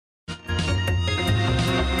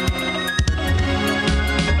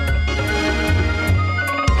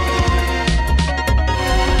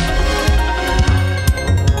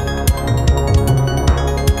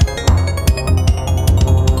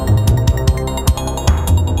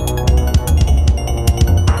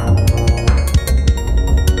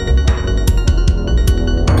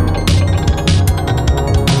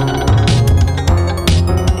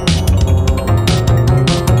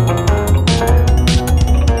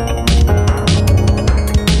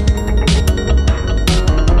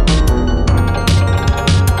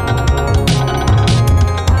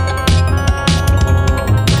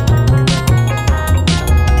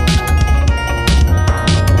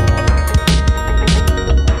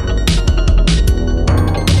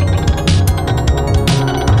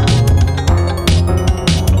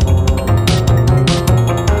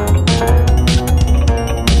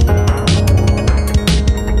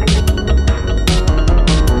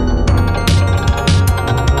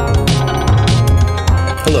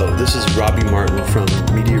Robbie Martin from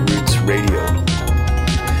Media Roots Radio.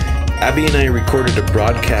 Abby and I recorded a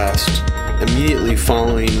broadcast immediately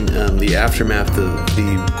following the aftermath of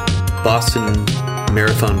the Boston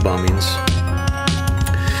Marathon bombings.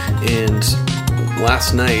 And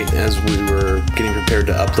last night, as we were getting prepared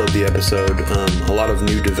to upload the episode, a lot of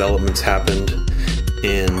new developments happened,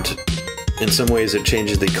 and in some ways it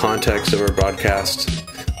changes the context of our broadcast.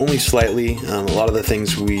 Only slightly. A lot of the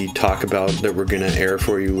things we talk about that we're going to air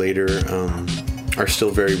for you later are still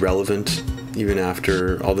very relevant, even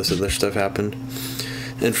after all this other stuff happened.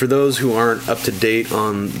 And for those who aren't up to date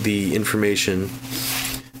on the information,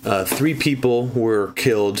 3 people were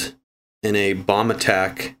killed in a bomb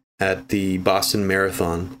attack at the Boston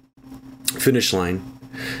Marathon finish line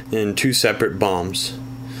in 2 separate bombs.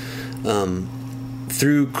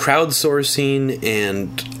 Through crowdsourcing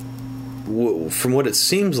and from what it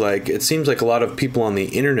seems like a lot of people on the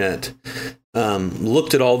internet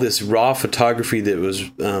looked at all this raw photography that was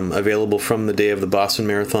available from the day of the Boston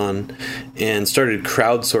Marathon and started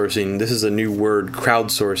crowdsourcing. This is a new word,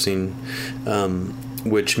 crowdsourcing,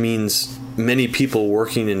 which means many people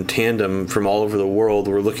working in tandem from all over the world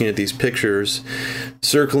were looking at these pictures,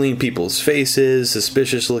 circling people's faces,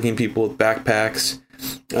 suspicious-looking people with backpacks.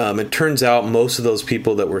 It turns out most of those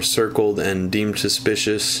people that were circled and deemed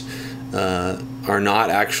suspicious are not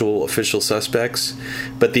actual official suspects,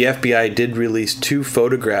 but the FBI did release 2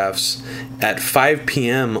 photographs at 5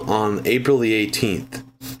 p.m. on April the 18th,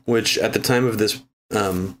 which at the time of this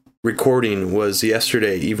recording was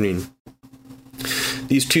yesterday evening.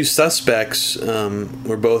 These 2 suspects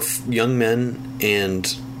were both young men,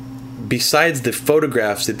 and besides the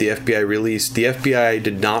photographs that the FBI released, the FBI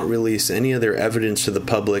did not release any other evidence to the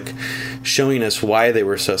public showing us why they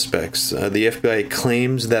were suspects. The FBI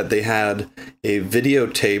claims that they had a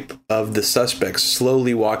videotape of the suspects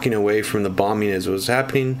slowly walking away from the bombing as it was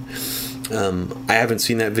happening. I haven't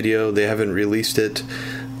seen that video. They haven't released it.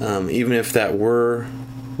 Even if that were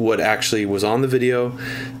what actually was on the video,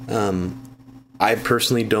 I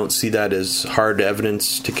personally don't see that as hard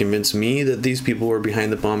evidence to convince me that these people were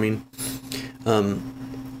behind the bombing.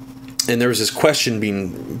 And there was this question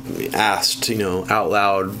being asked, out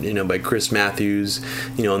loud, by Chris Matthews.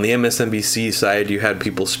 On the MSNBC side, you had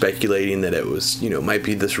people speculating that it was, might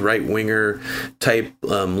be this right-winger type,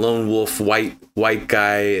 lone wolf, white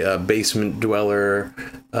guy, basement dweller,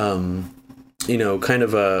 kind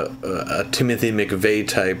of a Timothy McVeigh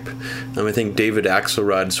type. I think David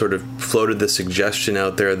Axelrod sort of floated the suggestion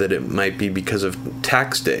out there that it might be because of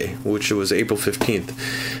tax day, which was April 15th,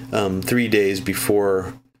 3 days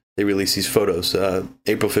before they released these photos.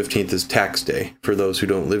 April 15th is tax day for those who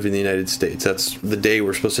don't live in the United States. That's the day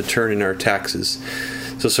we're supposed to turn in our taxes.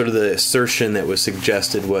 So sort of the assertion that was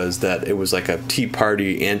suggested was that it was like a Tea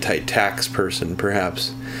Party anti-tax person,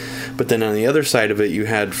 perhaps. But then on the other side of it, you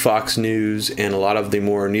had Fox News and a lot of the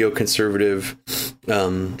more neoconservative,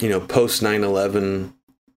 post 9/11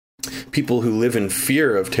 people who live in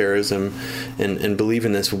fear of terrorism and believe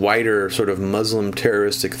in this wider sort of Muslim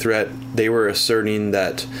terroristic threat. They were asserting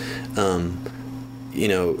that, that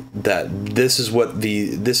this is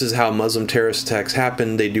how Muslim terrorist attacks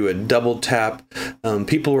happen. They do a double tap.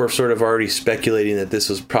 People were sort of already speculating that this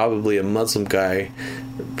was probably a Muslim guy,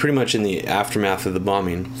 pretty much in the aftermath of the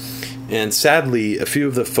bombing. And sadly, a few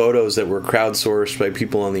of the photos that were crowdsourced by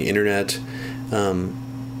people on the internet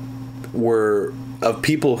were of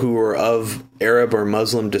people who were of Arab or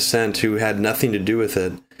Muslim descent who had nothing to do with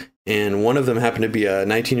it. And one of them happened to be a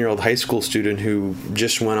 19-year-old high school student who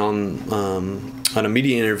just went on a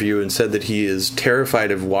media interview and said that he is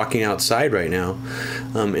terrified of walking outside right now.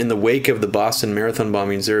 In the wake of the Boston Marathon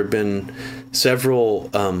bombings, there have been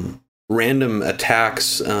several random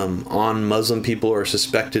attacks on Muslim people or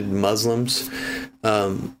suspected Muslims.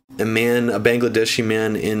 A Bangladeshi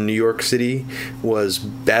man in New York City was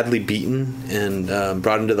badly beaten and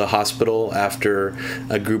brought into the hospital after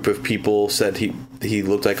a group of people said he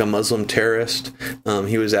looked like a Muslim terrorist.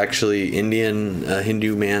 He was actually Indian, a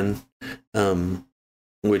Hindu man,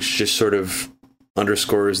 which just sort of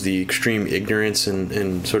underscores the extreme ignorance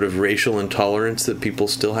and sort of racial intolerance that people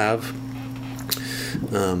still have.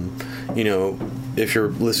 If you're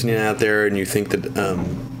listening out there and you think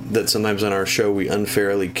that sometimes on our show we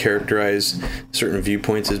unfairly characterize certain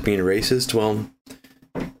viewpoints as being racist, well,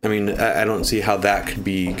 I don't see how that could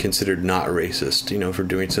be considered not racist, for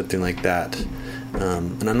doing something like that.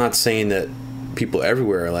 And I'm not saying that people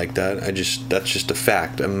everywhere are like that. That's just a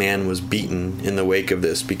fact. A man was beaten in the wake of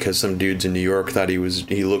this because some dudes in New York thought he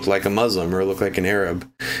looked like a Muslim or looked like an Arab,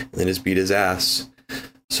 and then just beat his ass.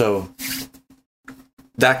 So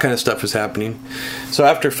that kind of stuff was happening. So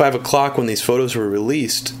after 5 o'clock, when these photos were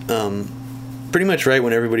released, pretty much right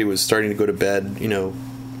when everybody was starting to go to bed,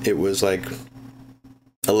 it was like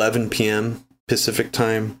 11 p.m. Pacific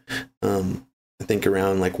time. I think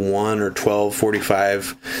around like 1 or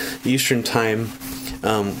 12:45 Eastern time.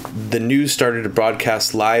 The news started to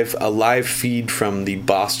broadcast a live feed from the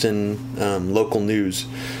Boston local news.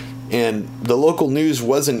 And the local news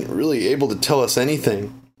wasn't really able to tell us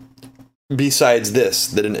anything besides this,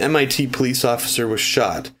 that an MIT police officer was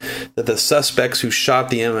shot, that the suspects who shot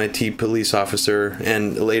the MIT police officer,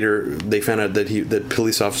 and later they found out that the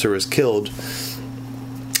police officer was killed,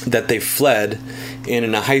 that they fled, and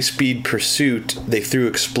in a high-speed pursuit, they threw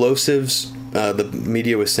explosives. The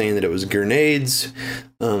media was saying that it was grenades.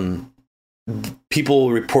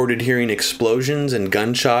 People reported hearing explosions and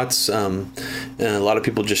gunshots. And a lot of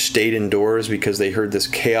people just stayed indoors because they heard this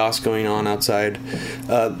chaos going on outside.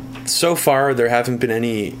 So far, there haven't been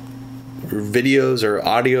any videos or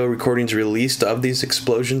audio recordings released of these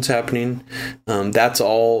explosions happening. That's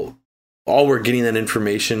all we're getting that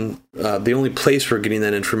information. The only place we're getting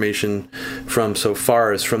that information from so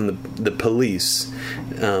far is from the police.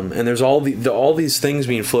 And there's all these things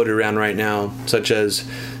being floated around right now, such as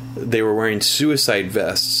they were wearing suicide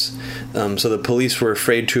vests, so the police were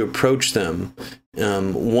afraid to approach them.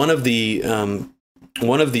 One of these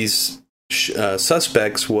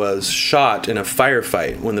suspects was shot in a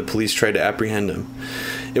firefight when the police tried to apprehend him.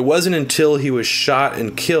 It wasn't until he was shot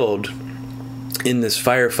and killed in this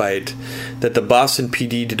firefight that the Boston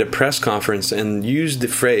PD did a press conference and used the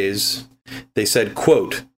phrase, they said,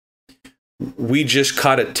 quote, "We just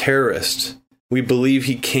caught a terrorist. We believe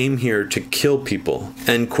he came here to kill people,"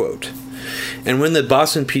 end quote. And when the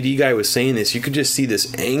Boston PD guy was saying this, you could just see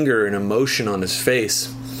this anger and emotion on his face.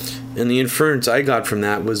 And the inference I got from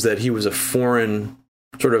that was that he was a foreign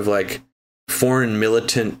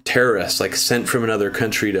militant terrorist, like sent from another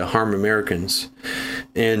country to harm Americans.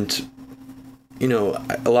 And,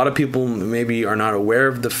 a lot of people maybe are not aware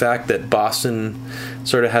of the fact that Boston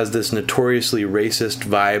sort of has this notoriously racist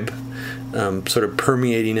vibe sort of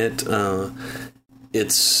permeating it.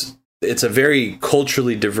 It's a very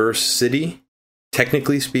culturally diverse city,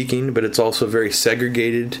 technically speaking, but it's also very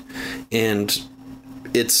segregated, and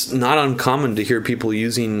it's not uncommon to hear people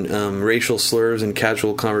using racial slurs in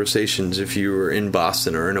casual conversations if you were in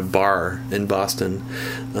Boston or in a bar in Boston.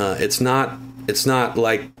 It's not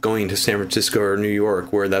like going to San Francisco or New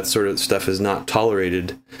York where that sort of stuff is not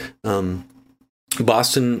tolerated.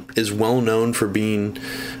 Boston is well known for being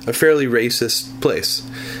a fairly racist place.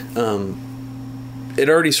 It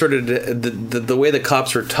already sort of, the way the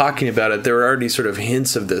cops were talking about it, there were already sort of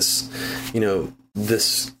hints of this,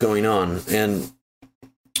 this going on. And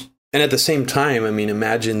at the same time,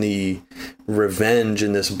 imagine the revenge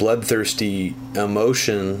and this bloodthirsty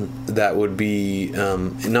emotion that would be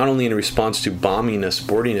not only in response to bombing a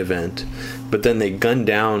sporting event, but then they gunned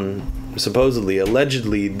down,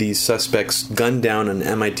 allegedly, these suspects gunned down an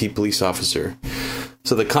MIT police officer.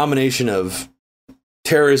 So the combination of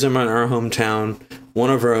terrorism in our hometown, one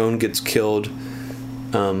of our own gets killed.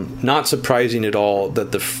 Not surprising at all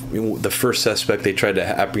that the first suspect they tried to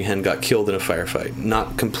apprehend got killed in a firefight.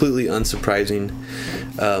 Not completely unsurprising.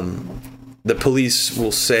 The police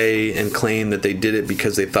will say and claim that they did it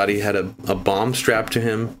because they thought he had a bomb strapped to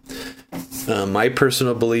him. My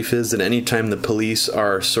personal belief is that anytime the police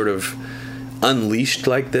are sort of unleashed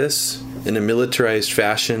like this in a militarized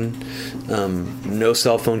fashion, no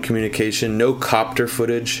cell phone communication, no copter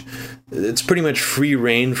footage, it's pretty much free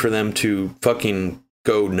reign for them to fucking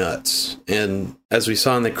go nuts. And as we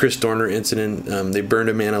saw in the Chris Dorner incident, they burned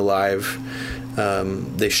a man alive.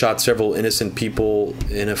 They shot several innocent people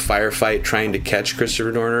in a firefight trying to catch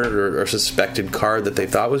Christopher Dorner, or a suspected car that they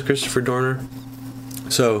thought was Christopher Dorner.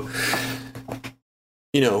 So,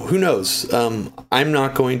 who knows? I'm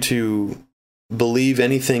not going to believe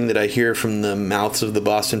anything that I hear from the mouths of the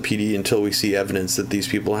Boston PD until we see evidence that these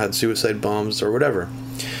people had suicide bombs or whatever.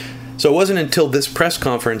 So it wasn't until this press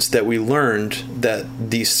conference that we learned that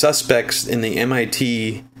the suspects in the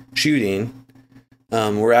MIT shooting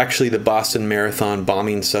were actually the Boston Marathon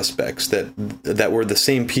bombing suspects that were the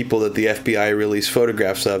same people that the FBI released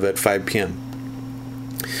photographs of at 5 p.m.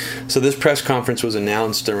 So this press conference was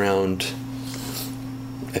announced around,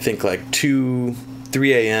 I think, like 3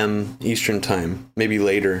 a.m. Eastern time, maybe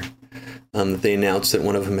later, that they announced that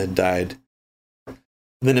one of them had died.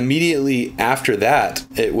 Then immediately after that,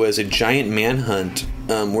 it was a giant manhunt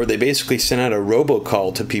where they basically sent out a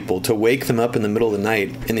robocall to people to wake them up in the middle of the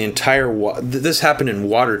night. And the entire this happened in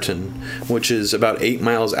Waterton, which is about 8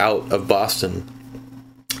 miles out of Boston.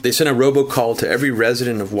 They sent a robocall to every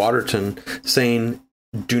resident of Waterton saying,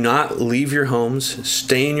 do not leave your homes.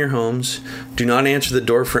 Stay in your homes. Do not answer the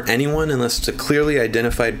door for anyone unless it's a clearly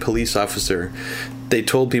identified police officer. They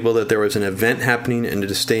told people that there was an event happening and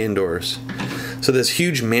to stay indoors. So this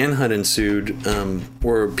huge manhunt ensued,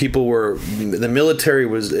 where the military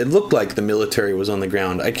was, it looked like the military was on the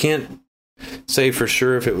ground. I can't say for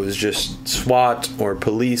sure if it was just SWAT or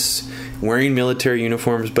police wearing military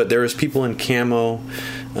uniforms, but there was people in camo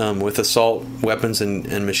with assault weapons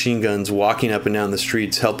and machine guns walking up and down the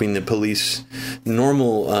streets, helping the police,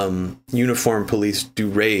 normal uniformed police, do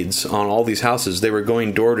raids on all these houses. They were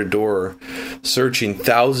going door to door, searching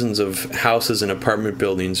thousands of houses and apartment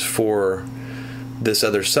buildings for this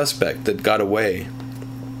other suspect that got away.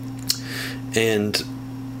 And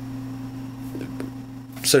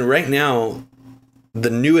so right now,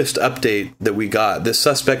 the newest update that we got, this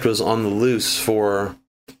suspect was on the loose for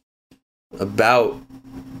about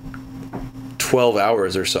 12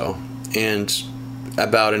 hours or so. And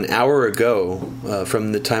about an hour ago,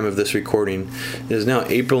 from the time of this recording, it is now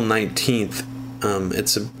April 19th.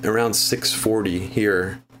 It's around 6:40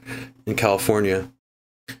 here in California.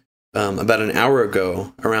 About an hour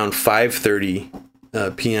ago, around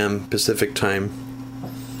 5:30 p.m. Pacific time,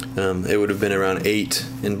 it would have been around 8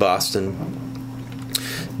 in Boston,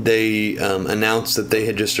 they announced that they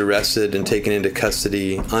had just arrested and taken into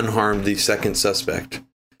custody, unharmed, the second suspect.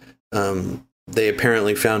 They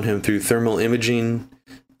apparently found him through thermal imaging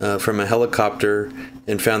from a helicopter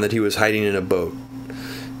and found that he was hiding in a boat.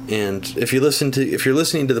 And if you're listening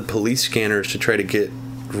to the police scanners to try to get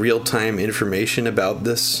real-time information about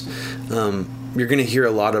this, you're going to hear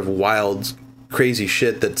a lot of wild, crazy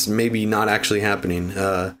shit that's maybe not actually happening.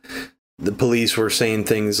 The police were saying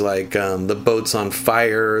things like, the boat's on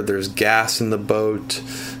fire, there's gas in the boat,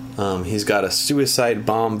 he's got a suicide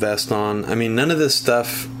bomb vest on. I mean, none of this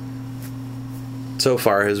stuff so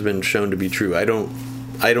far has been shown to be true. I don't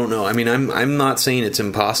know. I mean, I'm not saying it's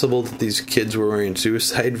impossible that these kids were wearing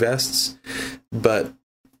suicide vests, but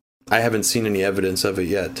I haven't seen any evidence of it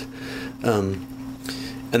yet. And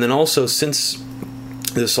then also, since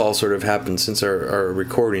this all sort of happened, since our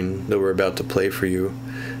recording that we're about to play for you,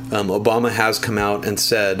 Obama has come out and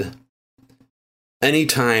said,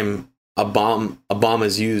 anytime a bomb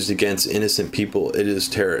is used against innocent people, it is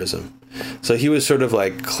terrorism. So he was sort of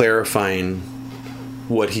like clarifying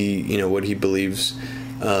what he believes.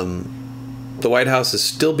 The White House is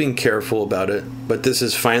still being careful about it, but this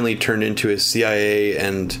has finally turned into a CIA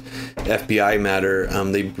and FBI matter.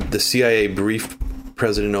 The CIA briefed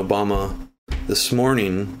President Obama this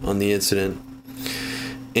morning on the incident,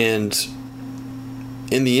 and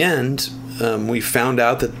in the end, we found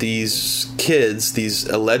out that these kids, these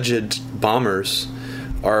alleged bombers,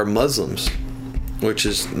 are Muslims, which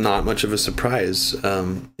is not much of a surprise.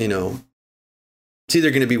 It's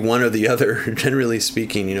either going to be one or the other, generally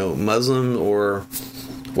speaking, Muslim or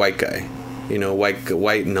white guy,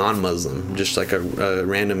 white non-Muslim, just like a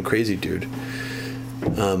random crazy dude.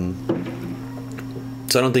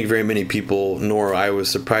 So I don't think very many people, nor I,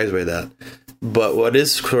 was surprised by that. But what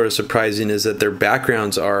is sort of surprising is that their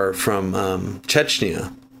backgrounds are from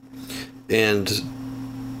Chechnya. And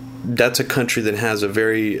that's a country that has a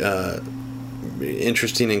very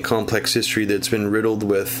interesting and complex history that's been riddled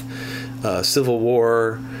with civil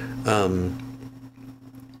war,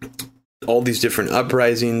 all these different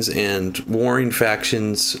uprisings and warring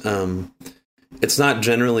factions. It's not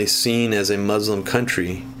generally seen as a Muslim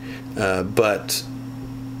country, but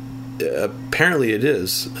apparently it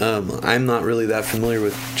is. I'm not really that familiar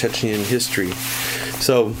with Chechen history.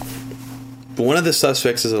 So one of the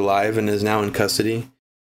suspects is alive and is now in custody.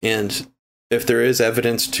 And if there is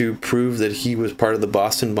evidence to prove that he was part of the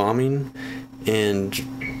Boston bombing and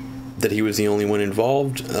that he was the only one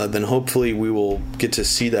involved, then hopefully we will get to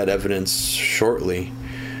see that evidence shortly.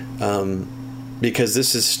 Because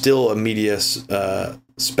this is still a media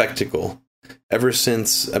spectacle. Ever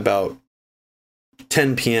since about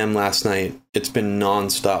 10 p.m. last night, it's been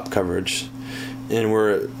non-stop coverage. And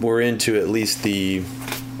we're into at least the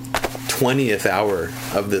 20th hour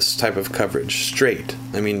of this type of coverage straight.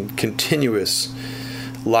 I mean, continuous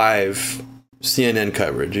live CNN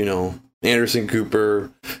coverage, Anderson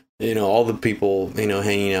Cooper, all the people,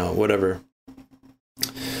 hanging out, whatever.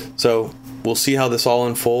 So we'll see how this all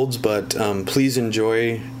unfolds, but please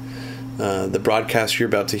enjoy the broadcast you're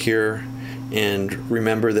about to hear. And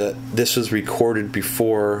remember that this was recorded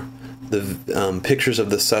before the pictures of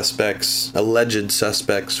the alleged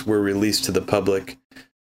suspects, were released to the public.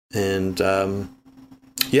 And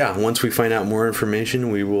once we find out more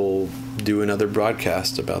information, we will do another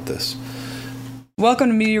broadcast about this. Welcome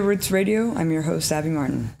to Media Roots Radio. I'm your host, Abby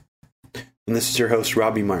Martin. And this is your host,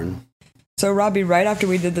 Robbie Martin. So, Robbie, right after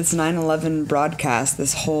we did this 9/11 broadcast,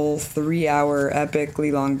 this whole 3-hour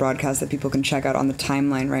epically long broadcast that people can check out on the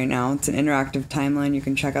timeline right now. It's an interactive timeline. You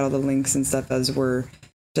can check out all the links and stuff as we're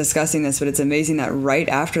discussing this. But it's amazing that right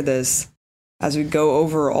after this, as we go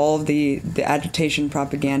over all of the agitation,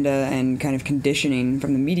 propaganda, and kind of conditioning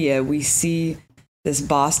from the media, we see this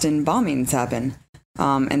Boston bombings happen.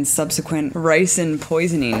 And subsequent ricin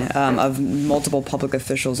poisoning of multiple public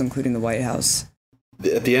officials, including the White House.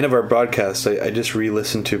 At the end of our broadcast, I just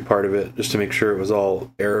re-listened to part of it just to make sure it was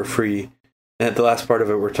all error-free. And at the last part of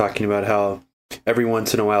it, we're talking about how every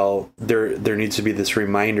once in a while there needs to be this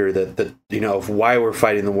reminder that of why we're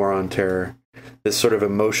fighting the war on terror, this sort of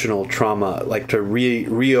emotional trauma, like to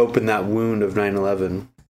reopen that wound of 9/11.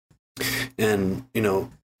 And,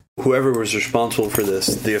 whoever was responsible for this,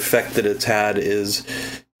 the effect that it's had is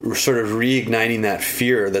sort of reigniting that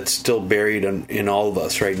fear that's still buried in all of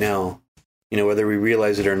us right now. Whether we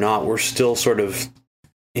realize it or not, we're still sort of,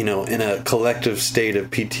 in a collective state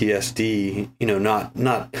of PTSD.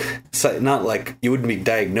 Not like you wouldn't be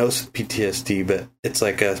diagnosed with PTSD, but it's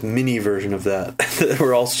like a mini version of that that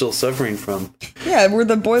we're all still suffering from. Yeah, we're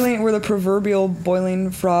the proverbial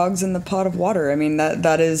boiling frogs in the pot of water. I mean,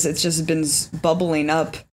 it's just been bubbling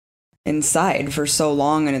up inside for so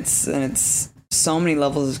long, and it's so many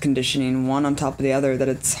levels of conditioning, one on top of the other, that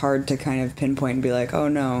it's hard to kind of pinpoint and be like, oh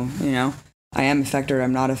no, I am affected or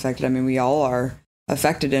I'm not affected. I mean, we all are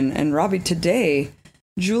affected. And Robbie, today,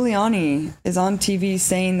 Giuliani is on TV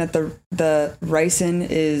saying that the ricin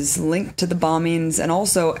is linked to the bombings, and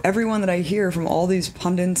also everyone that I hear from all these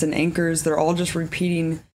pundits and anchors, they're all just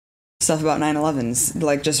repeating stuff about 9/11s,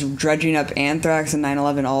 like just dredging up anthrax and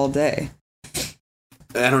 9/11 all day.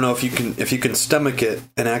 I don't know if you can stomach it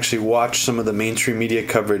and actually watch some of the mainstream media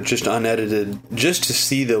coverage, just unedited, just to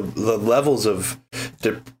see the levels of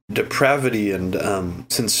depravity and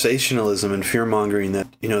sensationalism and fear mongering that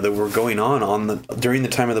that were going on during the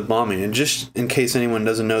time of the bombing. And just in case anyone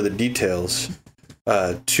doesn't know the details,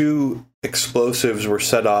 2 explosives were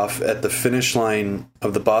set off at the finish line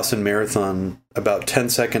of the Boston Marathon about 10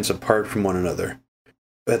 seconds apart from one another.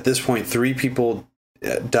 At this point, 3 people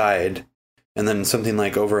died. And then something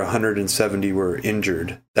like over 170 were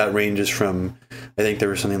injured. That ranges from, I think there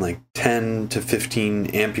was something like 10 to 15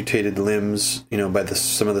 amputated limbs, by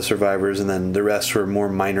some of the survivors, and then the rest were more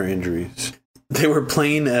minor injuries. They were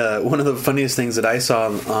playing, one of the funniest things that I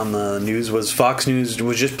saw on the news was Fox News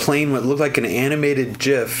was just playing what looked like an animated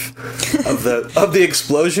GIF of the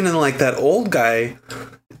explosion, and like that old guy,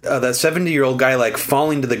 that 70-year-old guy, like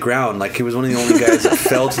falling to the ground, like he was one of the only guys that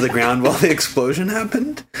fell to the ground while the explosion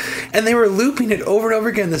happened. And they were looping it over and over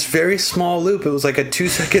again, this very small loop. It was like a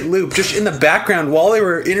 2-second loop, just in the background while they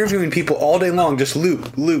were interviewing people all day long, just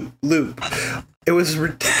loop, loop, loop. It was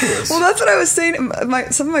ridiculous. Well, that's what I was saying.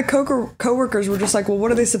 Some of my coworkers were just like, well,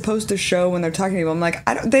 what are they supposed to show when they're talking to people? I'm like,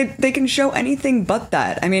 they can show anything but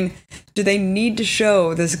that. I mean, do they need to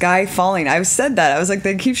show this guy falling? I said that. I was like,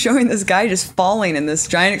 they keep showing this guy just falling in this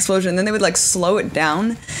giant explosion. And then they would like slow it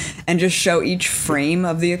down and just show each frame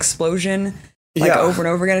of the explosion. Over and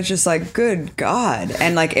over again. It's just like, good God.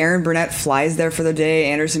 And like Aaron Burnett flies there for the day.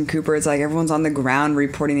 Anderson Cooper, it's like everyone's on the ground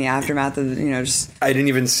reporting the aftermath of, just... I didn't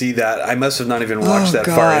even see that. I must have not even watched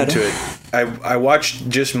far into it. I watched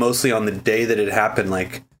just mostly on the day that it happened.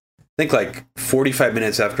 Like, I think like 45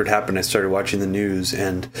 minutes after it happened, I started watching the news,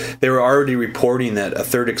 and they were already reporting that a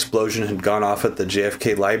 3rd explosion had gone off at the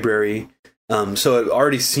JFK library. So it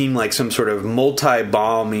already seemed like some sort of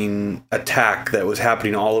multi-bombing attack that was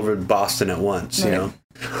happening all over Boston at once,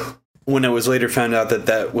 When it was later found out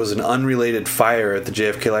that was an unrelated fire at the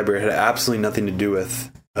JFK library, it had absolutely nothing to do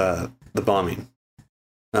with the bombing.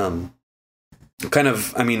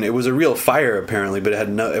 It was a real fire apparently, but it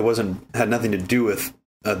had nothing to do with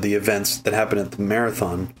the events that happened at the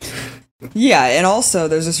marathon. Yeah, and also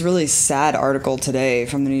there's this really sad article today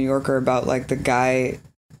from the New Yorker about like the guy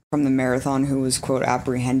from the marathon who was, quote,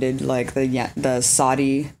 apprehended, like the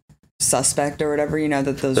Saudi suspect or whatever,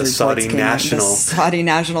 that those the reports Saudi came national. Out. The Saudi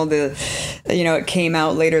national, it came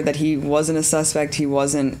out later that he wasn't a suspect, he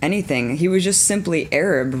wasn't anything. He was just simply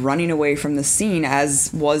Arab running away from the scene,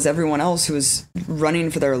 as was everyone else who was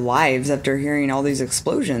running for their lives after hearing all these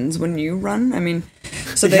explosions. When you run, I mean,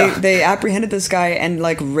 so they apprehended this guy and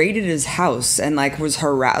like raided his house and like was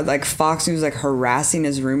Fox News like harassing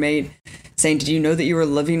his roommate, saying, did you know that you were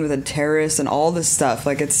living with a terrorist, and all this stuff.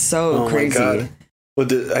 Like, it's so crazy. My God. Well,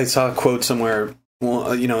 I saw a quote somewhere.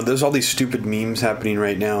 Well, there's all these stupid memes happening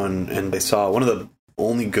right now. And I saw one of the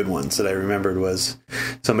only good ones that I remembered was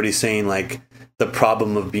somebody saying like the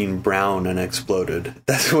problem of being brown and exploded.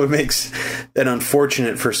 That's what makes it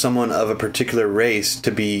unfortunate for someone of a particular race to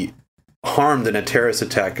be harmed in a terrorist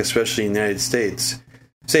attack, especially in the United States,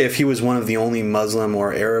 say if he was one of the only Muslim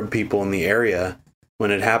or Arab people in the area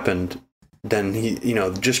when it happened, then he,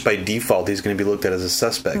 just by default, he's going to be looked at as a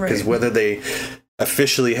suspect, because whether they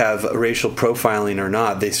officially have racial profiling or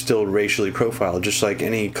not, they still racially profile, just like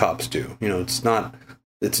any cops do. It's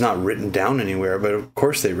not written down anywhere, but of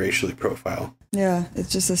course they racially profile. Yeah,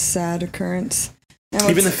 it's just a sad occurrence.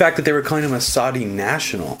 Even the fact that they were calling him a Saudi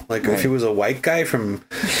national, if he was a white guy from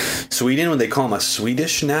Sweden, would they call him a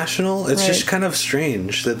Swedish national? It's just kind of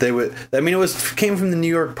strange that they would. I mean, came from the New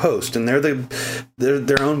York Post, and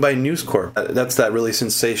they're owned by News Corp. That's that really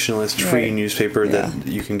sensationalist free newspaper that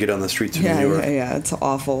you can get on the streets of New York. Yeah, it's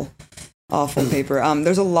awful paper.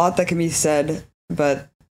 There's a lot that can be said, but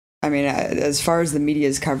I mean, as far as the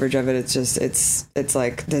media's coverage of it, it's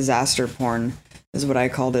like disaster porn, is what I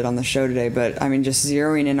called it on the show today. But I mean, just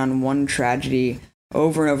zeroing in on one tragedy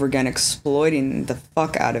over and over again, exploiting the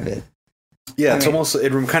fuck out of it. Yeah, it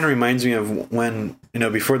kind of reminds me of when,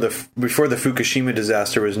 before the Fukushima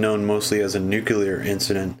disaster was known mostly as a nuclear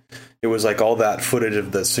incident. It was like all that footage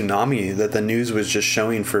of the tsunami that the news was just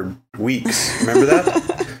showing for weeks. Remember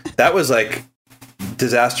that? That was like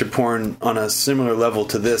disaster porn on a similar level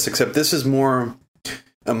to this, except this is more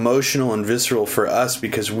emotional and visceral for us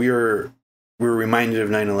because we're reminded of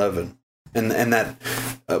 9/11 and that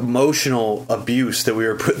emotional abuse that we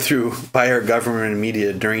were put through by our government and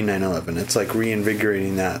media during 9/11. It's like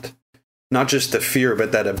reinvigorating that, not just the fear,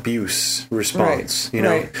 but that abuse response.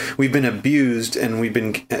 We've been abused, and we've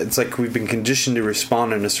been conditioned to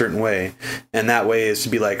respond in a certain way, and that way is to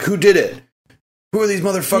be like, who did it? Who are these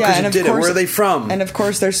motherfuckers who did it? Where are they from? And of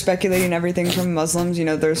course, they're speculating everything from Muslims.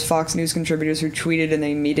 There's Fox News contributors who tweeted in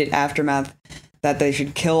the immediate aftermath that they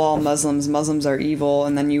should kill all Muslims. Muslims are evil.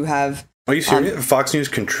 And then you have... Are you serious? Fox News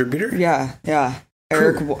contributor? Yeah.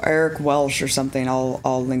 Eric Welsh or something.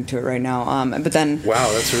 I'll link to it right now. But then...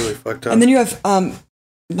 Wow, that's really fucked up. And then you have...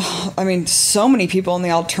 so many people in the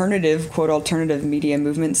alternative media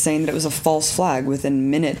movement saying that it was a false flag within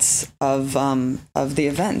minutes of the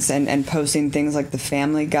events and posting things like the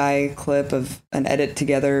Family Guy clip of an edit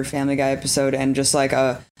together Family Guy episode and just like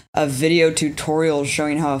a video tutorial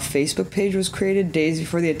showing how a Facebook page was created days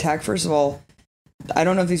before the attack. First of all, I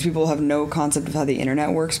don't know if these people have no concept of how the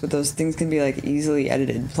internet works, but those things can be like easily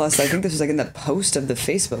edited. Plus, I think this was like in the post of the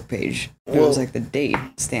Facebook page. It was like the date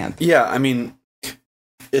stamp. Yeah, I mean...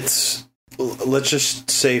 let's just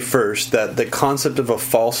say first that the concept of a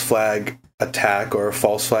false flag attack or a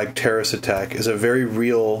false flag terrorist attack is a very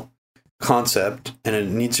real concept, and it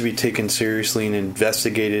needs to be taken seriously and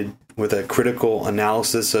investigated with a critical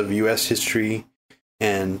analysis of U.S. history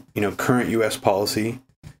and, current U.S. policy.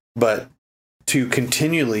 But to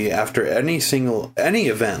continually, after any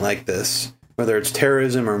event like this, whether it's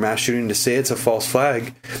terrorism or mass shooting, to say it's a false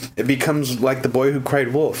flag, it becomes like the boy who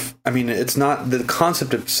cried wolf. I mean, it's not, the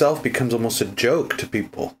concept itself becomes almost a joke to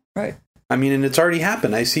people. Right. I mean, and it's already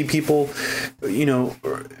happened. I see people,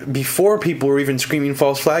 before people were even screaming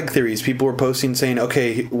false flag theories, people were posting saying,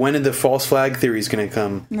 okay, when are the false flag theories going to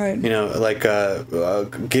come? Right.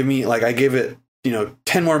 Give me, I give it,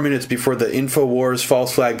 10 more minutes before the InfoWars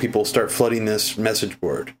false flag people start flooding this message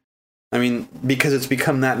board. I mean, because it's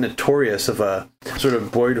become that notorious of a sort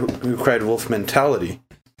of boy who cried wolf mentality.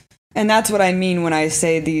 And that's what I mean when I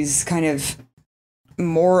say these kind of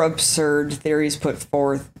more absurd theories put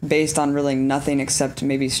forth based on really nothing except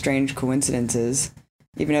maybe strange coincidences.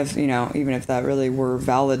 Even if that really were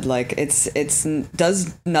valid, it's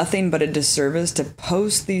does nothing but a disservice to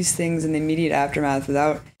post these things in the immediate aftermath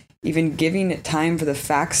without even giving it time for the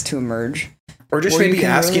facts to emerge. Or just maybe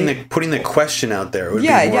putting the question out there. Would be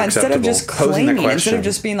more instead acceptable. of just claiming, instead of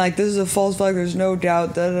just being like, this is a false flag, there's no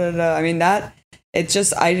doubt, da da da. I mean, I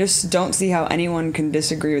just don't see how anyone can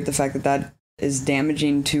disagree with the fact that is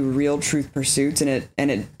damaging to real truth pursuits, and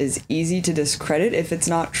it is easy to discredit if it's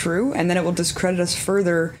not true, and then it will discredit us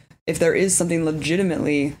further if there is something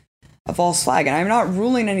legitimately a false flag. And I'm not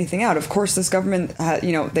ruling anything out. Of course, this government,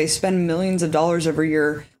 they spend millions of dollars every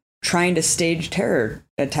year trying to stage terror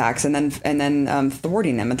attacks and then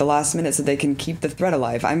thwarting them at the last minute so they can keep the threat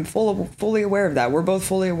alive. I'm fully aware of that. We're both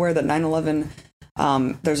fully aware that 9/11.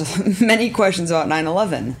 There's many questions about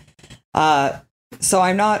 9/11. So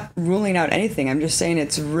I'm not ruling out anything. I'm just saying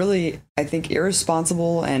it's really, I think,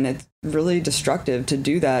 irresponsible and it's really destructive to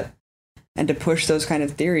do that and to push those kind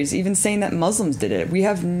of theories. Even saying that Muslims did it, we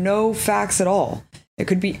have no facts at all. It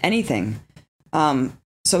could be anything.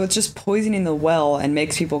 So it's just poisoning the well and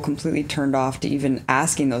makes people completely turned off to even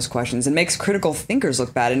asking those questions and makes critical thinkers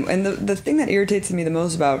look bad. And the thing that irritates me the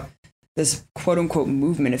most about this quote unquote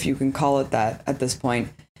movement, if you can call it that at this point,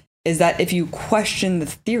 is that if you question the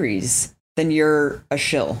theories, then you're a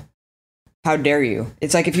shill. How dare you?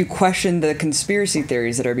 It's like if you question the conspiracy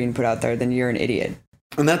theories that are being put out there, then you're an idiot.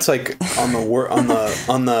 And that's like on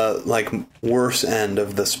the like worse end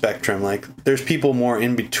of the spectrum. Like there's people more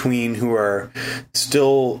in between who are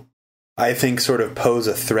still, I think, sort of pose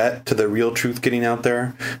a threat to the real truth getting out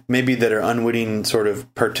there. Maybe that are unwitting sort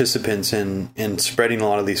of participants in spreading a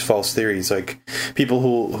lot of these false theories. Like people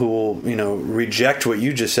who will, you know, reject what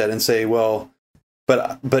you just said and say, well,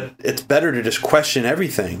 but it's better to just question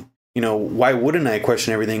everything. You know, why wouldn't I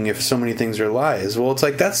question everything if so many things are lies? Well, it's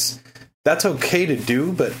like that's okay to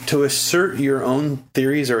do, but to assert your own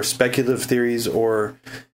theories or speculative theories or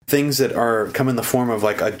things that come in the form of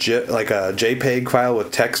like a JPEG file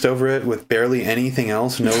with text over it with barely anything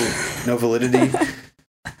else, no validity.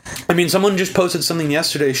 I mean, someone just posted something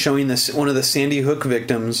yesterday showing one of the Sandy Hook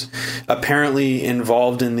victims apparently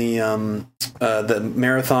involved in the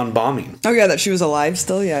marathon bombing. Oh yeah, that she was alive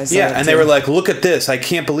still. Yeah, I saw that and too. they were like, "Look at this! I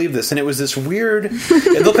can't believe this!" And it was this weird.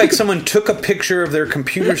 It looked like someone took a picture of their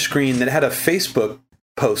computer screen that had a Facebook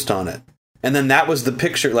post on it, and then that was the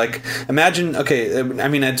picture. Like, imagine. Okay, I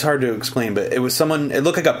mean, it's hard to explain, but it was someone. It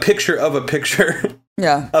looked like a picture of a picture.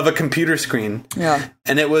 Yeah. Of a computer screen. Yeah.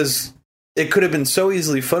 And it could have been so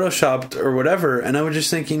easily photoshopped or whatever. And I was just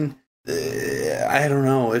thinking, I don't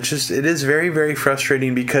know. It is very, very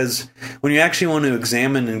frustrating because when you actually want to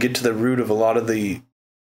examine and get to the root of a lot of the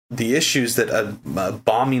issues that a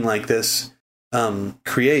bombing like this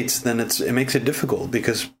creates, then it makes it difficult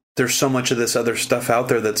because there's so much of this other stuff out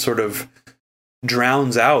there that sort of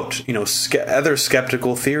drowns out, you know, other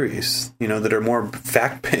skeptical theories, you know, that are more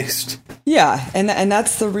fact-based. Yeah. And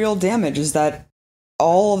that's the real damage, is that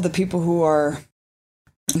all of the people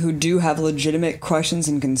who do have legitimate questions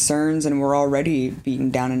and concerns, and were already beaten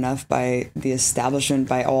down enough by the establishment,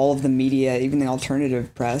 by all of the media, even the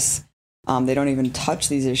alternative press, they don't even touch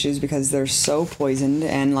these issues because they're so poisoned,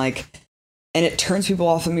 and it turns people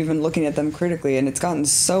off from even looking at them critically, and it's gotten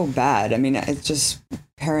so bad. I mean, it's just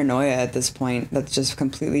paranoia at this point that's just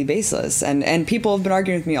completely baseless, and people have been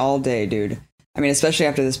arguing with me all day, dude. I mean, especially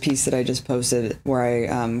after this piece that I just posted where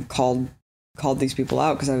I called these people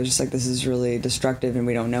out, because I was just like, this is really destructive and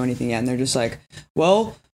we don't know anything yet. And they're just like,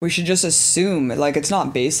 well, we should just assume. Like, it's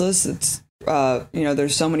not baseless. It's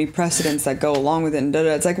there's so many precedents that go along with it, and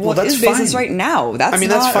it's like, well, that's is baseless fine. Right now.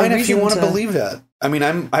 That's fine if you want to believe that. I mean,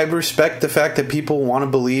 I respect the fact that people want to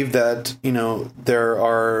believe that, you know, there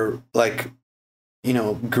are like, you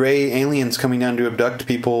know, gray aliens coming down to abduct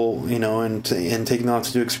people, you know, and taking them off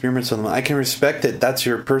to do experiments on them. I can respect that that's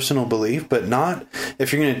your personal belief, but not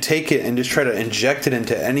if you're going to take it and just try to inject it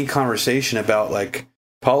into any conversation about like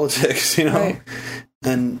politics, you know. Right.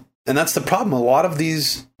 And that's the problem. A lot of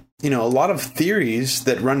these, you know, a lot of theories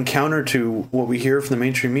that run counter to what we hear from the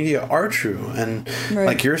mainstream media are true. And right.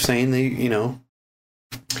 Like you're saying, they, you know,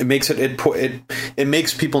 it makes it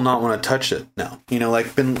makes people not want to touch it now. You know,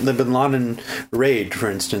 like the Bin Laden raid, for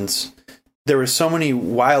instance. There were so many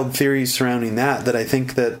wild theories surrounding that I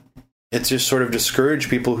think that it's just sort of discouraged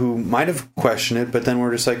people who might have questioned it, but then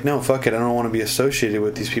we're just like, no, fuck it. I don't want to be associated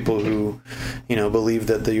with these people who, you know, believe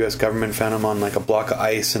that the U.S. government found him on like a block of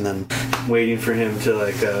ice and then waiting for him to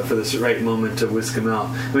like for this right moment to whisk him out.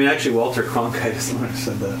 I mean, actually, Walter Cronkite is the one who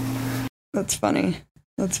said that. That's funny.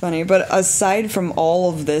 That's funny. But aside from all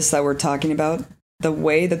of this that we're talking about, the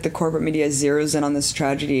way that the corporate media zeroes in on this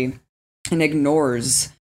tragedy and ignores,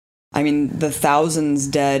 I mean, the thousands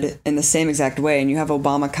dead in the same exact way. And you have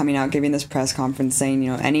Obama coming out giving this press conference saying,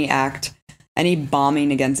 you know, any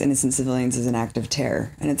bombing against innocent civilians is an act of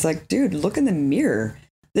terror. And it's like, dude, look in the mirror.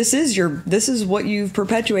 This is what you've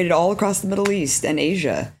perpetuated all across the Middle East and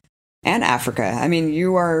Asia and Africa. I mean,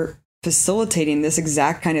 you are facilitating this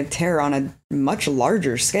exact kind of terror on a much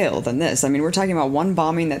larger scale than this. I mean, we're talking about one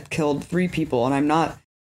bombing that killed 3 people, and I'm not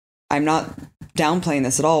downplaying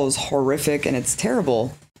this at all. It was horrific and it's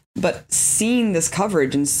terrible. But seeing this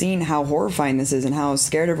coverage and seeing how horrifying this is and how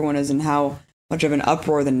scared everyone is and how much of an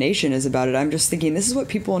uproar the nation is about it, I'm just thinking this is what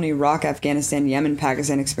people in Iraq, Afghanistan, Yemen,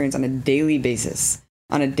 Pakistan experience on a daily basis.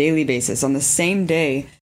 On the same day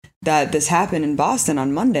that this happened in Boston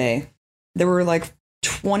on Monday, there were like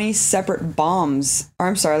 20 separate bombs, or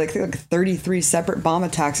I'm sorry, like 33 separate bomb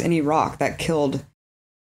attacks in Iraq that killed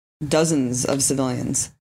dozens of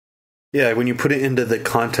civilians. Yeah, when you put it into the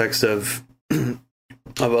context of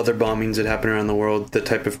other bombings that happen around the world, the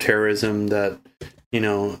type of terrorism that, you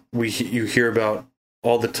know, you hear about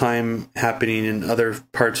all the time happening in other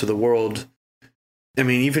parts of the world. I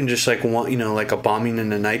mean, even just like one, you know, like a bombing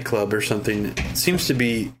in a nightclub or something, it seems to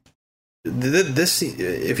be this.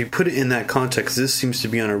 If you put it in that context, this seems to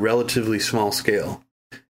be on a relatively small scale.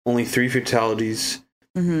 only 3 fatalities.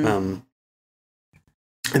 Mm-hmm.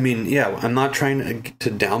 I mean, yeah, I'm not trying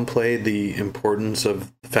to downplay the importance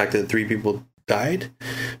of the fact that 3 people died,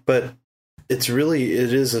 but it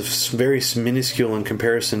is a very minuscule in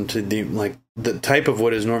comparison to the type of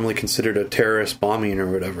what is normally considered a terrorist bombing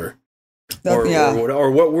or whatever,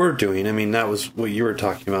 or what we're doing. I mean, that was what you were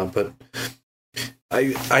talking about, but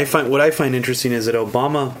I find interesting is that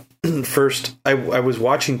Obama first. I was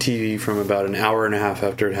watching TV from about an hour and a half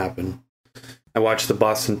after it happened. I watched the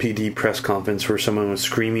Boston PD press conference where someone was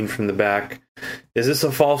screaming from the back, "Is this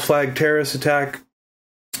a false flag terrorist attack?"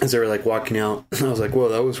 As they were like walking out. I was like, whoa,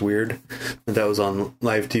 that was weird that was on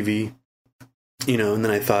live TV. And then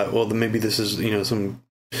I thought, well, maybe this is, some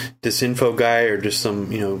disinfo guy or just some,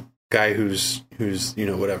 guy who's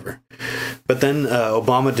whatever. But then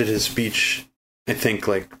Obama did his speech, I think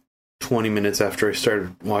like 20 minutes after I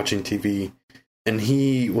started watching TV, and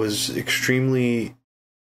he was extremely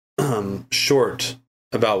short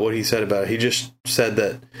about what he said about it. He just said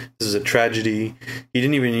that this is a tragedy. He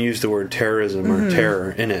didn't even use the word terrorism or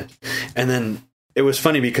terror in it. And then it was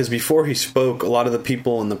funny because before he spoke, a lot of the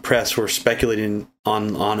people in the press were speculating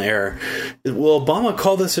on air. Will Obama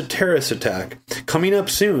call this a terrorist attack? Coming up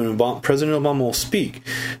soon, President Obama will speak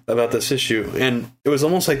about this issue. And it was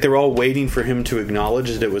almost like they were all waiting for him to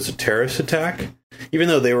acknowledge that it was a terrorist attack, even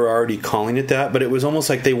though they were already calling it that. But it was almost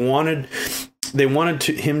like they wanted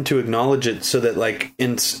him to acknowledge it so that, like,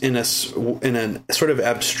 in a sort of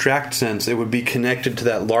abstract sense, it would be connected to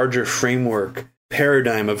that larger framework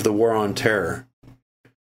paradigm of the war on terror.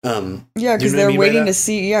 Because they're waiting to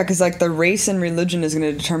see. Because like the race and religion is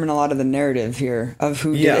going to determine a lot of the narrative here of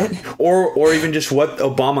who did it, or even just what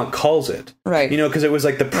Obama calls it. Right. Because it was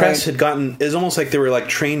like the press had gotten. It's almost like they were like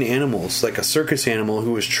trained animals, like a circus animal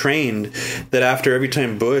who was trained that after every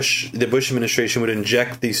time the Bush administration would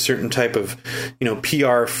inject these certain type of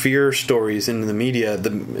PR fear stories into the media, the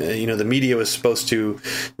media was supposed to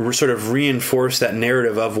sort of reinforce that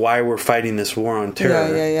narrative of why we're fighting this war on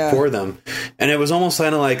terror for them, and it was almost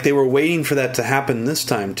kind of like they were waiting for that to happen this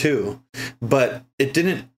time too, but it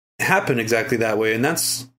didn't happen exactly that way, and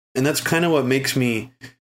that's kind of what makes me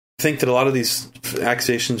think that a lot of these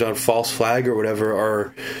accusations on false flag or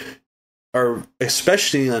whatever are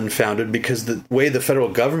especially unfounded because the way the federal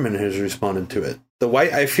government has responded to it.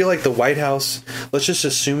 I feel like the White House. Let's just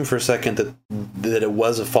assume for a second that it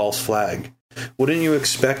was a false flag. Wouldn't you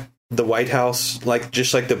expect the White House,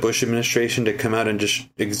 just like the Bush administration, to come out and just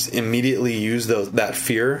immediately use that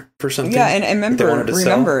fear for something? Yeah, and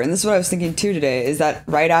remember, and this is what I was thinking too today, is that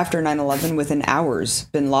right after 9/11, within hours,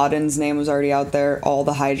 bin Laden's name was already out there. All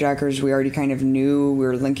the hijackers we already kind of knew. We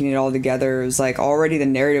were linking it all together. It was like already the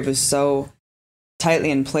narrative was so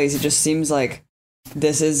tightly in place. It just seems like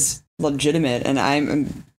this is legitimate,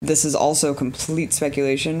 and this is also complete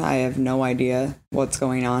speculation. I have no idea what's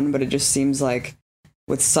going on, but it just seems like,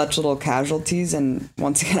 with such little casualties, and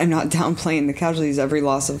once again, I'm not downplaying the casualties. Every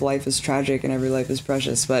loss of life is tragic and every life is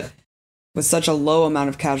precious, but with such a low amount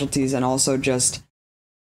of casualties, and also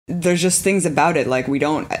there's just things about it, like we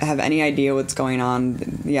don't have any idea what's going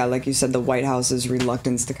on. Yeah, like you said, the White House's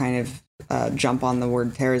reluctance to kind of jump on the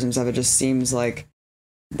word terrorism stuff, it just seems like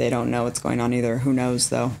they don't know what's going on either. Who knows,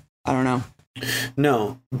 though? I don't know.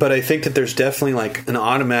 No, but I think that there's definitely like an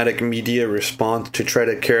automatic media response to try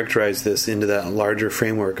to characterize this into that larger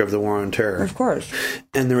framework of the war on terror. Of course.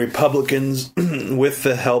 And the Republicans, with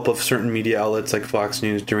the help of certain media outlets like Fox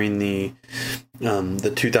News during the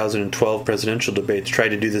 2012 presidential debates, tried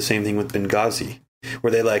to do the same thing with Benghazi,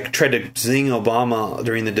 where they tried to zing Obama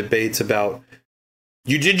during the debates about,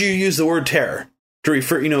 you use the word terror to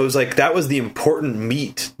refer, it was like that was the important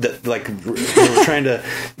meat that they were trying to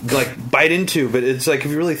bite into. But it's like,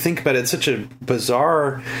 if you really think about it, it's such a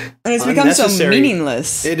bizarre, and it's become so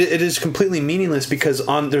meaningless. It is completely meaningless because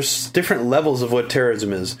there's different levels of what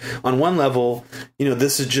terrorism is. On one level,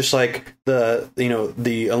 this is just like the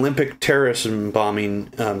Olympic terrorism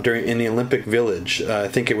bombing in the Olympic Village. I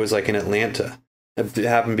think it was in Atlanta. It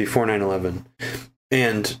happened before 9/11,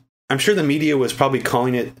 and I'm sure the media was probably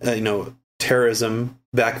calling it terrorism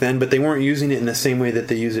back then, but they weren't using it in the same way that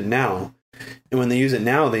they use it now. And when they use it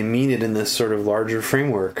now, they mean it in this sort of larger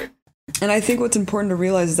framework. And I think what's important to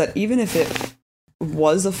realize is that even if it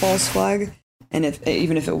was a false flag, and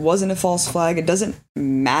even if it wasn't a false flag, it doesn't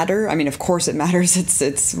matter. I mean, of course it matters.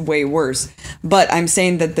 It's way worse. But I'm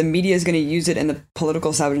saying that the media is going to use it, and the political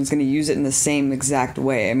establishment is going to use it in the same exact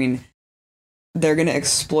way. I mean, they're going to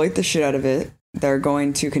exploit the shit out of it. They're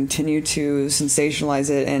going to continue to sensationalize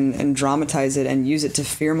it and dramatize it and use it to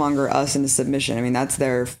fearmonger us into submission. I mean, that's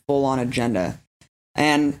their full-on agenda.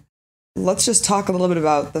 And let's just talk a little bit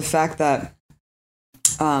about the fact that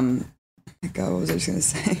What was I just gonna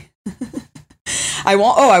say? I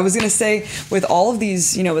was gonna say with all of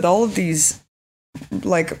these,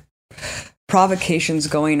 like provocations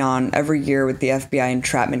going on every year with the FBI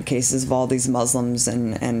entrapment cases of all these Muslims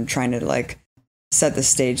and trying to like set the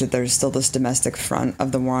stage that there's still this domestic front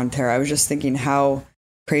of the war on terror. I was just thinking, how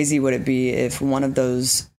crazy would it be if one of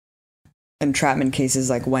those entrapment cases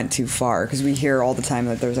like went too far? Because we hear all the time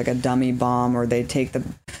that there's like a dummy bomb, or they take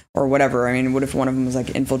or whatever. I mean, what if one of them was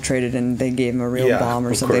like infiltrated and they gave him a real bomb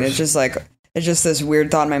or something? Course. It's just this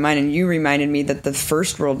weird thought in my mind. And you reminded me that the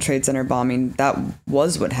first World Trade Center bombing, that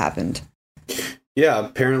was what happened. Yeah,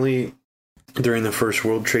 apparently during the first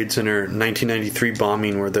World Trade Center 1993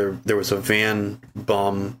 bombing, where there was a van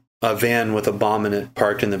with a bomb in it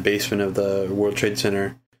parked in the basement of the World Trade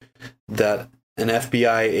Center, that an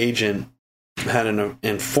FBI agent had an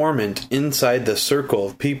informant inside the circle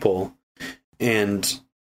of people, and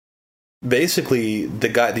basically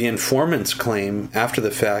the informant's claim after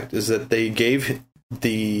the fact is that they gave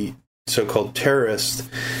the so-called terrorist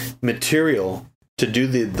material to do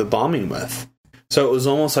the bombing with. So it was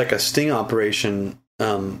almost like a sting operation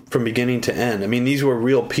from beginning to end. I mean, these were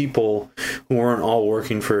real people who weren't all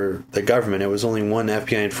working for the government. It was only one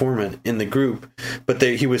FBI informant in the group, but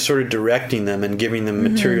he was sort of directing them and giving them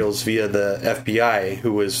materials via the FBI,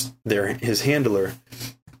 who was his handler.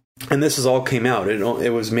 And this all came out.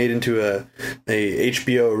 It was made into a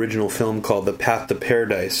HBO original film called The Path to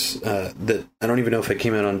Paradise. That I don't even know if it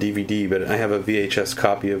came out on DVD, but I have a VHS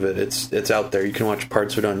copy of it. It's out there. You can watch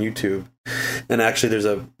parts of it on YouTube. And actually, there's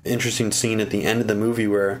a interesting scene at the end of the movie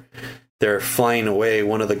where they're flying away.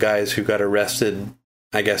 One of the guys who got arrested,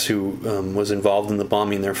 I guess, who was involved in the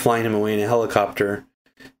bombing, they're flying him away in a helicopter,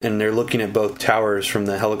 and they're looking at both towers from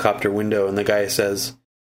the helicopter window. And the guy says,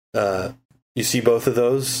 "You see both of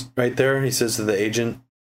those right there?" He says to the agent,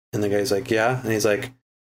 and the guy's like, "Yeah." And he's like,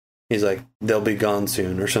 "They'll be gone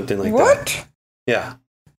soon," or something like that. What? Yeah.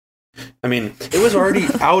 I mean, it was already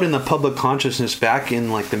out in the public consciousness back in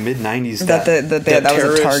like the mid 90s that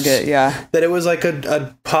was a target, yeah. That it was like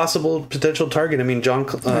a possible potential target. I mean, Tom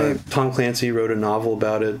Clancy wrote a novel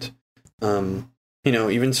about it.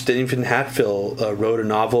 Even Stephen Hatfield wrote a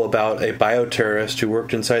novel about a bioterrorist who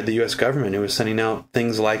worked inside the U.S. government who was sending out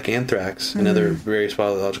things like anthrax and other various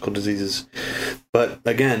biological diseases. But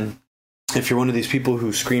again, if you're one of these people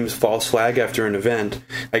who screams false flag after an event,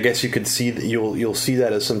 I guess you could see that you'll see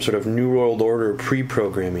that as some sort of New World Order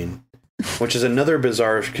pre-programming, which is another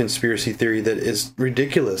bizarre conspiracy theory that is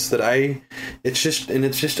ridiculous. It's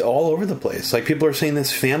just all over the place. Like, people are saying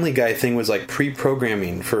this Family Guy thing was like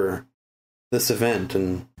pre-programming for this event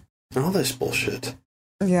and all this bullshit.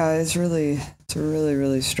 Yeah, it's really,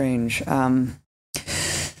 really strange.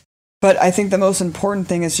 But I think the most important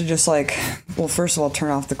thing is to just first of all, turn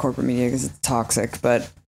off the corporate media because it's toxic,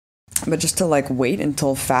 but just to wait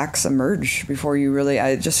until facts emerge before you really,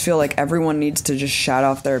 I just feel like everyone needs to just shout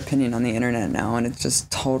off their opinion on the internet now. And it's just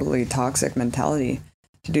totally toxic mentality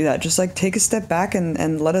to do that. Just take a step back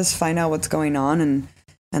and let us find out what's going on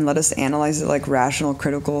and let us analyze it like rational,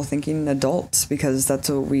 critical thinking adults, because that's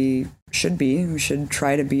what we should be. We should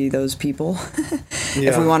try to be those people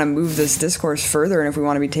if we want to move this discourse further, and if we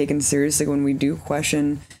want to be taken seriously when we do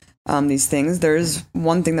question these things. There's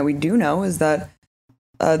one thing that we do know is that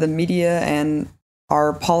the media and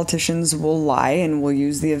our politicians will lie and will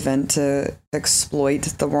use the event to exploit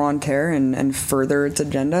the war on terror and further its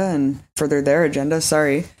agenda and further their agenda.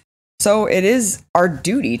 So it is our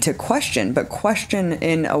duty to question, but question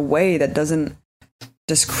in a way that doesn't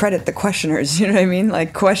discredit the questioners. You know what I mean?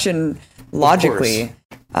 Question logically,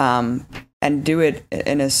 and do it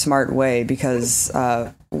in a smart way, because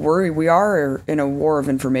we are in a war of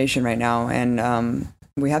information right now, and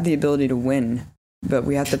we have the ability to win, but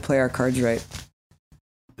we have to play our cards right.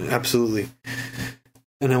 Absolutely.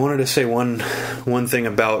 And I wanted to say one thing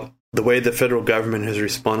about the way the federal government has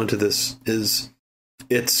responded to this is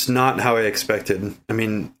it's not how I expected. I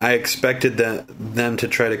mean, I expected them to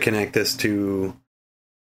try to connect this to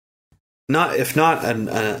if not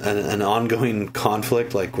an ongoing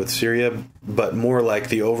conflict like with Syria, but more like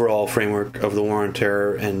the overall framework of the war on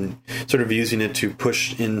terror, and sort of using it to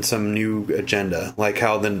push in some new agenda, like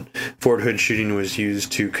how the Fort Hood shooting was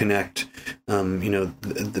used to connect,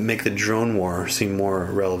 make the drone war seem more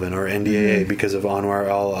relevant, or NDAA because of Anwar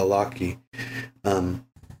al-Awlaki.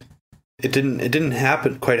 It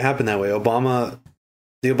didn't quite happen that way. The Obama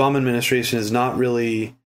administration is not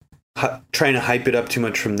really trying to hype it up too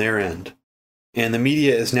much from their end. And the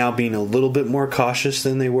media is now being a little bit more cautious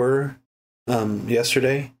than they were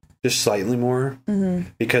yesterday. just slightly more,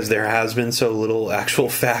 because there has been so little actual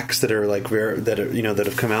facts that are like that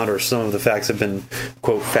have come out, or some of the facts have been,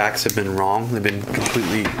 quote, facts have been wrong. They've been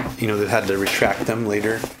completely, they've had to retract them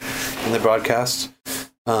later in the broadcast.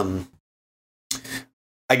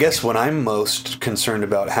 I guess what I'm most concerned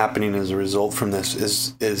about happening as a result from this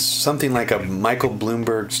is something like a Michael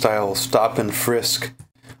Bloomberg style stop and frisk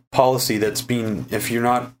policy that's being, if you're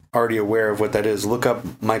not already aware of what that is, look up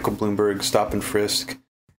Michael Bloomberg stop and frisk.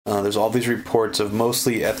 There's all these reports of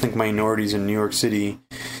mostly ethnic minorities in New York City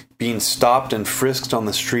being stopped and frisked on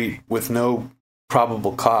the street with no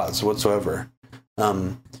probable cause whatsoever.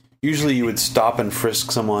 Usually you would stop and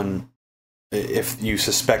frisk someone if you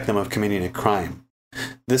suspect them of committing a crime.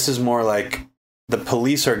 This is more like the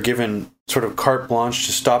police are given sort of carte blanche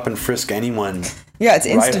to stop and frisk anyone. Yeah, it's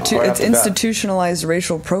institutionalized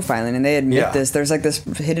racial profiling, and they admit this. There's like this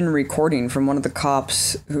hidden recording from one of the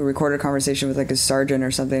cops who recorded a conversation with like his sergeant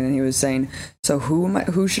or something, and he was saying, "So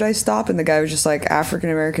who should I stop?" And the guy was just like, African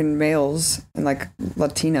American males and like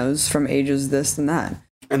Latinos from ages this and that.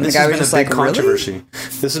 And this has been a big controversy. Really?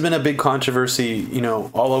 This has been a big controversy,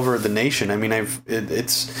 all over the nation. I mean,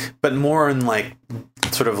 but more in like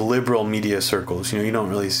sort of liberal media circles. You don't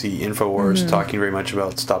really see InfoWars talking very much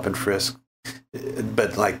about stop and frisk,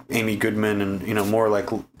 but like Amy Goodman and more like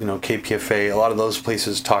KPFA. A lot of those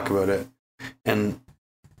places talk about it, and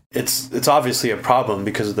it's obviously a problem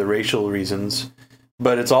because of the racial reasons,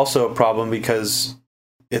 but it's also a problem because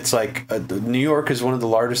it's like New York is one of the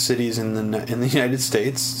largest cities in the United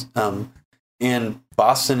States, and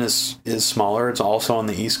Boston is smaller. It's also on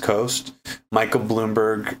the East Coast. Michael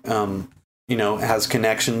Bloomberg, has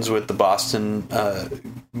connections with the Boston,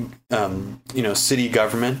 city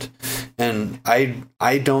government, and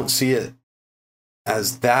I don't see it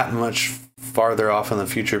as that much farther off in the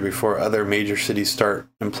future before other major cities start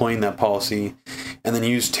employing that policy, and then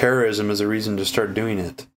use terrorism as a reason to start doing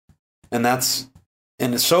it,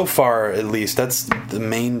 And so far, at least, that's the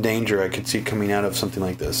main danger I could see coming out of something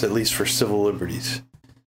like this, at least for civil liberties.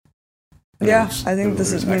 Yeah, I think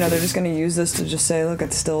this is, they're just going to use this to just say, look,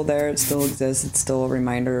 it's still there, it still exists, it's still a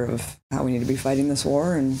reminder of how we need to be fighting this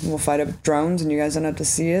war, and we'll fight up drones, and you guys don't have to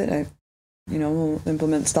see it. We'll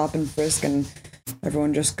implement stop and frisk, and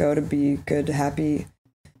everyone just go to be good, happy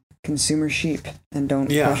consumer sheep, and don't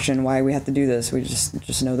question why we have to do this. We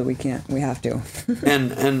just know that we can't, we have to.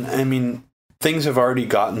 and I mean, things have already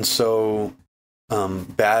gotten so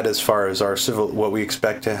bad as far as our what we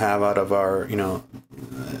expect to have out of our,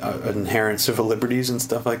 inherent civil liberties and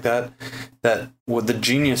stuff like that. That what the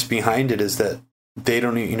genius behind it is that they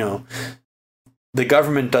don't, the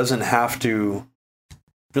government doesn't have to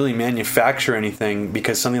really manufacture anything,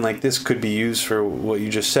 because something like this could be used for what you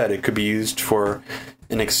just said. It could be used for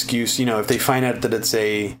an excuse. If they find out that it's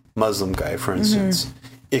a Muslim guy, for instance.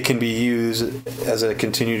 It can be used as a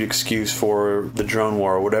continued excuse for the drone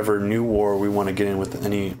war or whatever new war we want to get in with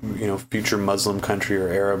any, future Muslim country or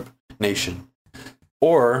Arab nation.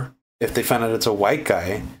 Or if they find out it's a white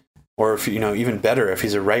guy, or if, even better, if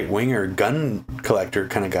he's a right-winger gun collector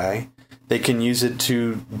kind of guy, they can use it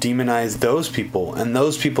to demonize those people. And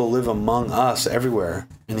those people live among us everywhere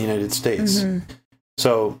in the United States.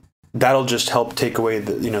 So that'll just help take away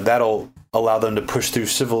that'll allow them to push through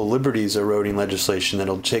civil liberties eroding legislation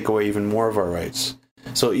that'll take away even more of our rights.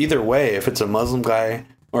 So either way, if it's a Muslim guy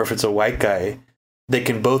or if it's a white guy, they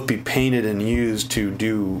can both be painted and used to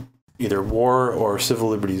do either war or civil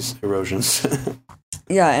liberties erosions.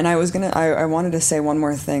 Yeah, and I wanted to say one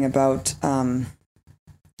more thing about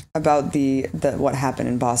the what happened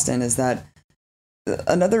in Boston is that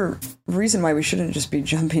another reason why we shouldn't just be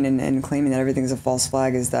jumping and claiming that everything's a false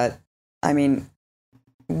flag is that, I mean,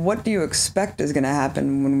 what do you expect is going to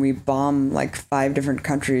happen when we bomb like 5 different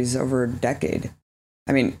countries over a decade?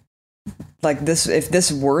 I mean, like this, if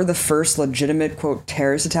this were the first legitimate, quote,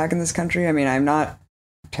 terrorist attack in this country, I mean, I'm not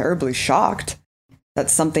terribly shocked that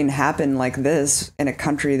something happened like this in a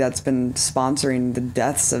country that's been sponsoring the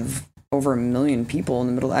deaths of over 1 million people in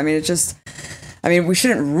the middle. I mean, we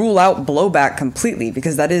shouldn't rule out blowback completely,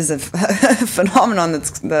 because that is a phenomenon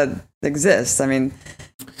that exists. I mean,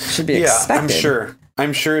 it should be expected.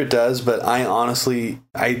 I'm sure it does, but I honestly,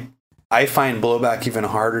 I find blowback even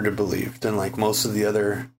harder to believe than like most of the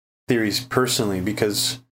other theories personally,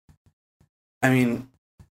 because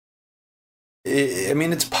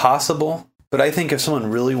it's possible, but I think if someone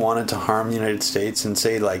really wanted to harm the United States and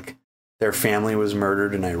say like their family was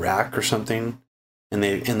murdered in Iraq or something, and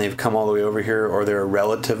they've come all the way over here, or they're a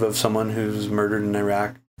relative of someone who's murdered in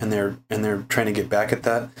Iraq, and they're trying to get back at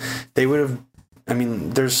that, they would have. I mean,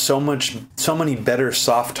 there's so many better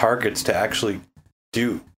soft targets to actually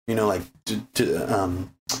do,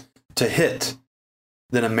 to hit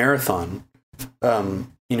than a marathon.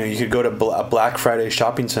 You could go to a Black Friday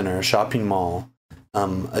shopping center, a shopping mall, a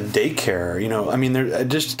daycare.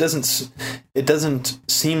 It doesn't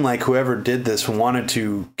seem like whoever did this wanted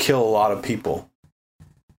to kill a lot of people.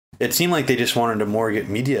 It seemed like they just wanted to more get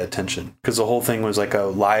media attention because the whole thing was like a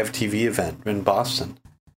live TV event in Boston.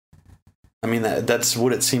 I mean, that's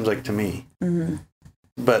what it seems like to me. Mm-hmm.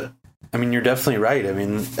 But, I mean, you're definitely right. I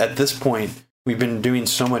mean, at this point, we've been doing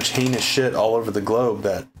so much heinous shit all over the globe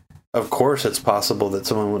that, of course, it's possible that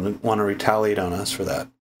someone would want to retaliate on us for that.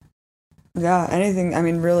 Yeah, anything. I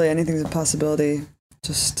mean, really, anything's a possibility.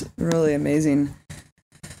 Just really amazing.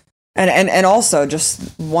 And also,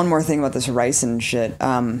 just one more thing about this ricin shit.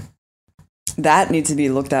 That needs to be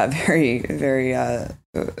looked at very, very,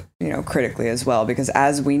 critically as well, because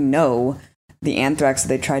as we know, the anthrax that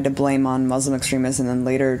they tried to blame on Muslim extremists and then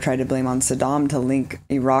later tried to blame on Saddam to link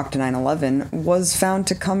Iraq to 9/11 was found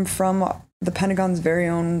to come from the Pentagon's very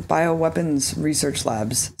own bioweapons research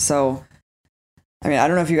labs. So, I mean, I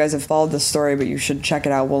don't know if you guys have followed this story, but you should check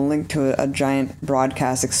it out. We'll link to a giant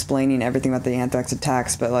broadcast explaining everything about the anthrax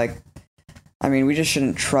attacks. But, we just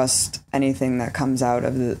shouldn't trust anything that comes out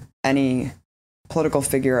of any political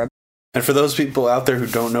figure. And for those people out there who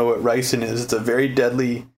don't know what ricin is, it's a very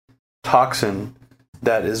deadly toxin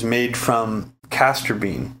that is made from castor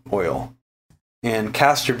bean oil. And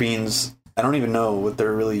castor beans, I don't even know what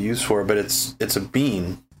they're really used for, but it's a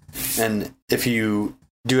bean. And if you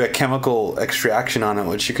do a chemical extraction on it,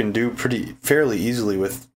 which you can do fairly easily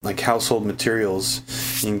with like household materials,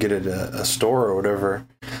 you can get it at a store or whatever,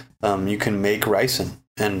 you can make ricin.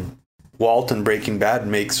 And Walt in Breaking Bad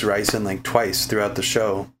makes ricin like twice throughout the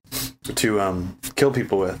show to kill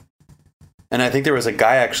people with. And I think there was a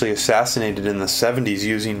guy actually assassinated in the 70s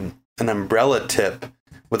using an umbrella tip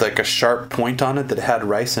with like a sharp point on it that had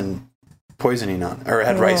ricin poisoning on, or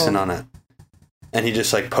had ricin on it. And he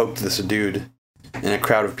just like poked this dude in a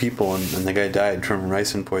crowd of people, and the guy died from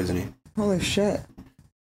ricin poisoning. Holy shit.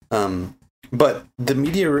 But the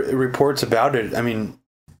media reports about it, I mean,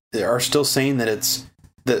 they are still saying that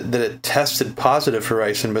that it tested positive for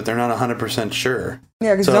ricin, but they're not 100% sure.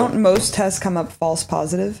 Yeah, because don't most tests come up false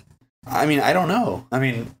positive? I mean, I don't know. I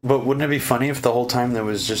mean, but wouldn't it be funny if the whole time that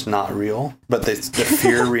was just not real, but the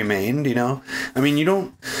fear remained, I mean,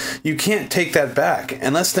 you can't take that back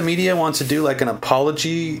unless the media wants to do like an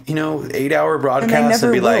apology, 8-hour broadcast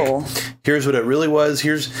and be like, here's what it really was.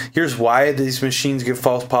 Here's why these machines give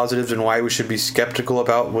false positives and why we should be skeptical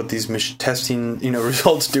about what these testing,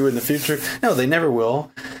 results do in the future. No, they never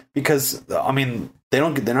will, because I mean, they're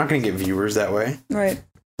not going to get viewers that way. Right.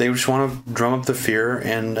 They just want to drum up the fear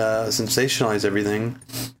and sensationalize everything.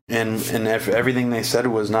 And if everything they said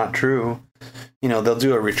was not true, they'll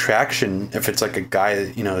do a retraction if it's like a guy,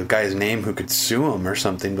 a guy's name who could sue them or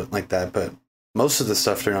something like that. But most of the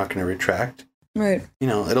stuff they're not going to retract. Right.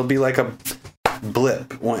 It'll be like a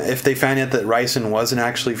blip. If they find out that ricin wasn't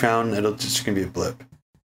actually found, it'll just going to be a blip.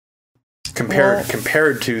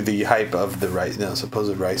 Compared to the hype of the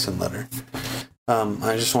supposed ricin letter.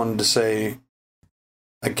 I just wanted to say,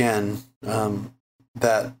 again,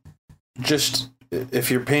 that just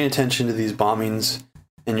if you're paying attention to these bombings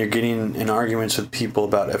and you're getting in arguments with people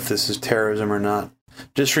about if this is terrorism or not,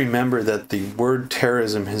 just remember that the word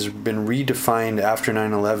terrorism has been redefined after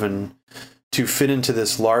 9/11 to fit into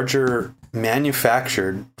this larger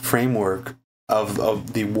manufactured framework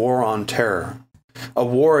of the war on terror, a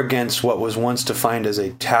war against what was once defined as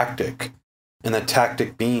a tactic, and the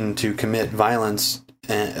tactic being to commit violence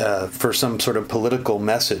for some sort of political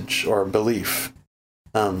message or belief.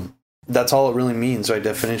 That's all it really means by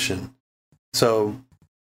definition. So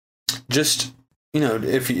just,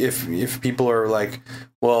 if people are like,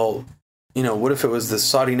 well, what if it was the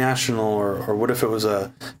Saudi National or what if it was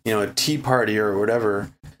a Tea Party or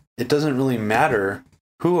whatever? It doesn't really matter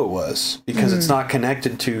who it was, because it's not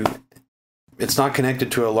connected to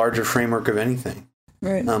a larger framework of anything.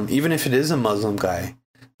 Right. Even if it is a Muslim guy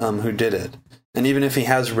who did it, and even if he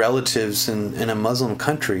has relatives in a Muslim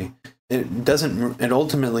country, it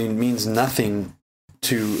ultimately means nothing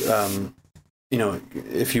to,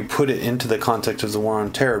 if you put it into the context of the war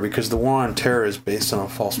on terror, because the war on terror is based on a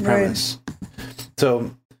false premise. Right.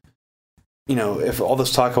 So, if all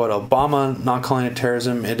this talk about Obama not calling it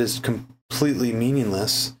terrorism, it is completely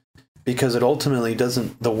meaningless, because it ultimately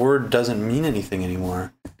the word doesn't mean anything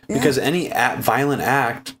anymore. Yeah. Because any violent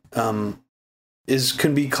act,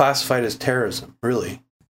 can be classified as terrorism, really.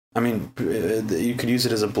 I mean, you could use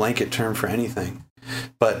it as a blanket term for anything.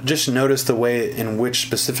 But just notice the way in which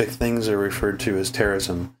specific things are referred to as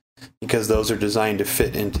terrorism, because those are designed to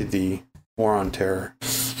fit into the war on terror.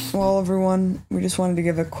 Well, everyone, we just wanted to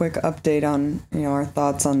give a quick update on, our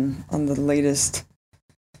thoughts on the latest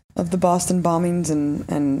of the Boston bombings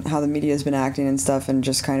and how the media has been acting and stuff, and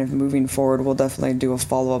just kind of moving forward. We'll definitely do a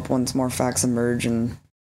follow-up once more facts emerge, and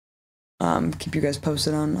keep you guys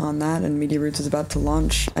posted on that. And Media Roots is about to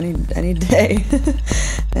launch any day.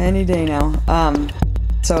 Any day now.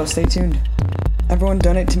 So stay tuned. Everyone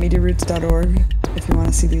donate to MediaRoots.org if you want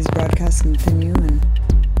to see these broadcasts continue. And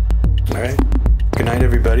all right. Good night,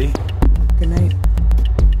 everybody. Good night.